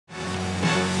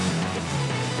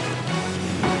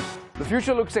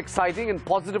future looks exciting and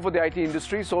positive for the IT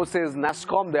industry. So says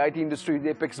Nasscom, the IT industry's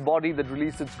apex body that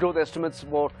released its growth estimates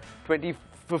for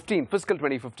 2015, fiscal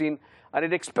 2015. And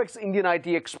it expects Indian IT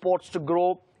exports to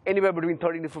grow anywhere between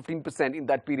 13 to 15% in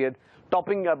that period,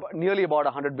 topping nearly about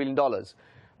 $100 billion.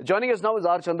 Joining us now is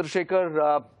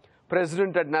Chandrashekhar,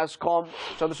 president at Nasscom.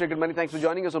 Chandrashekhar, many thanks for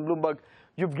joining us on Bloomberg.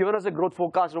 You've given us a growth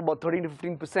forecast of about 13 to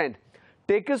 15%.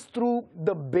 Take us through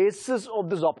the basis of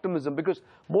this optimism, because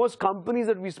most companies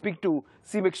that we speak to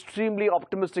seem extremely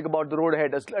optimistic about the road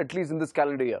ahead, at least in this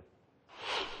calendar year.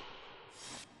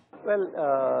 Well,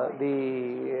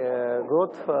 the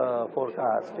growth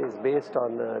forecast is based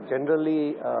on a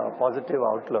generally positive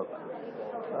outlook,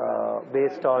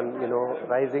 based on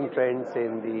rising trends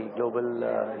in the global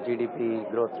GDP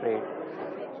growth rate,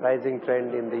 rising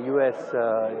trend in the US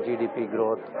GDP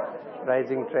growth,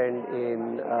 rising trend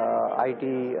in IT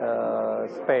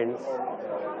spends,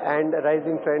 and a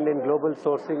rising trend in global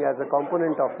sourcing as a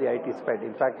component of the IT spend.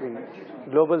 In fact, the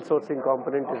global sourcing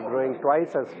component is growing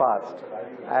twice as fast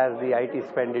as the IT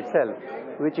spend itself,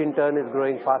 which in turn is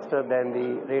growing faster than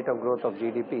the rate of growth of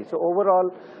GDP. So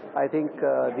overall, I think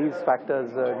these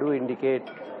factors do indicate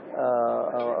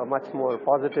a much more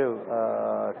positive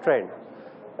trend.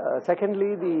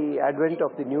 Secondly, the advent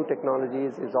of the new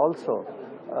technologies is also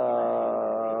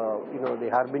the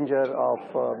harbinger of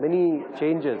many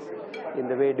changes in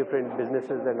the way different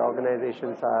businesses and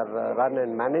organizations are run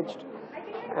and managed.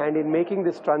 And in making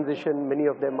this transition, many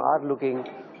of them are looking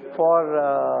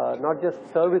for not just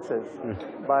services,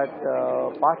 but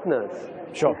partners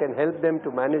who can help them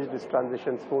to manage this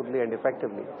transition smoothly and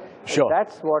effectively. And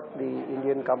that's what the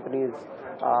Indian companies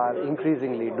are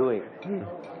increasingly doing.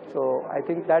 So I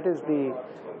think that is the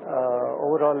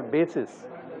overall basis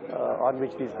on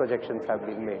which these projections have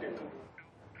been made.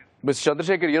 Mr.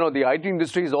 Chandrashekhar, the IT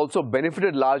industry has also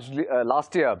benefited largely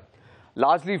last year,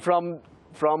 largely from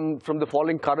the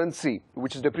falling currency,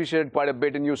 which has depreciated quite a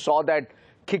bit, and you saw that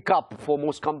kick up for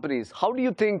most companies. How do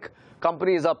you think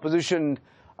companies are positioned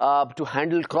to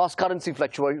handle cross-currency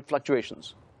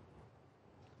fluctuations?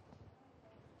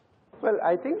 Well,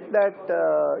 I think that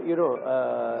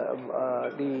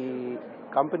the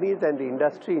companies and the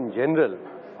industry in general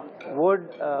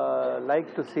would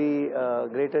like to see a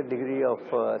greater degree of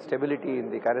stability in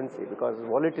the currency, because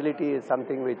volatility is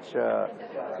something which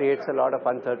creates a lot of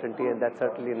uncertainty, and that's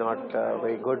certainly not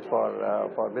very good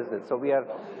for business. So we are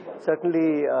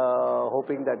certainly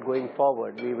hoping that going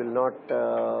forward we will not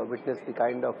witness the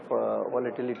kind of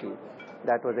volatility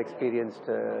that was experienced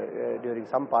during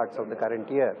some parts of the current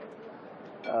year.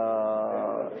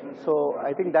 So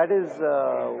I think that is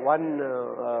one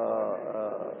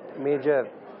major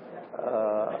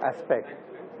aspect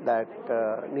that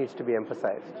needs to be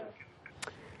emphasized.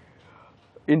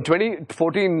 In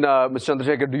 2014, Mr.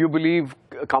 Chandrashekhar, do you believe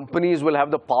companies will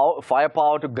have the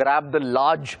firepower to grab the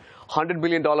large $100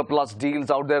 billion plus deals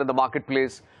out there in the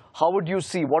marketplace? How would you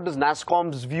see, what is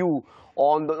Nasscom's view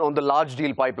on the large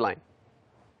deal pipeline?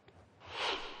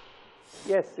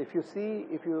 Yes, if you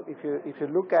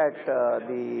look at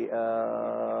the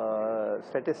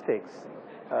statistics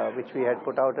which we had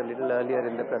put out a little earlier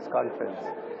in the press conference,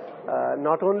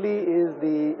 not only is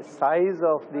the size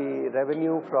of the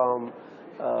revenue from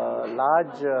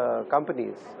large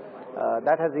companies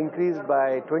that has increased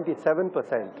by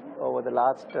 27% over the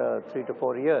last 3 to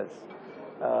 4 years,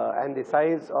 and the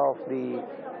size of the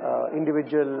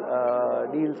individual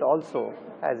deals also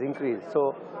has increased.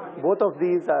 So both of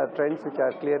these are trends which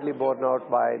are clearly borne out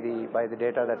by the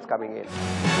data that's coming in.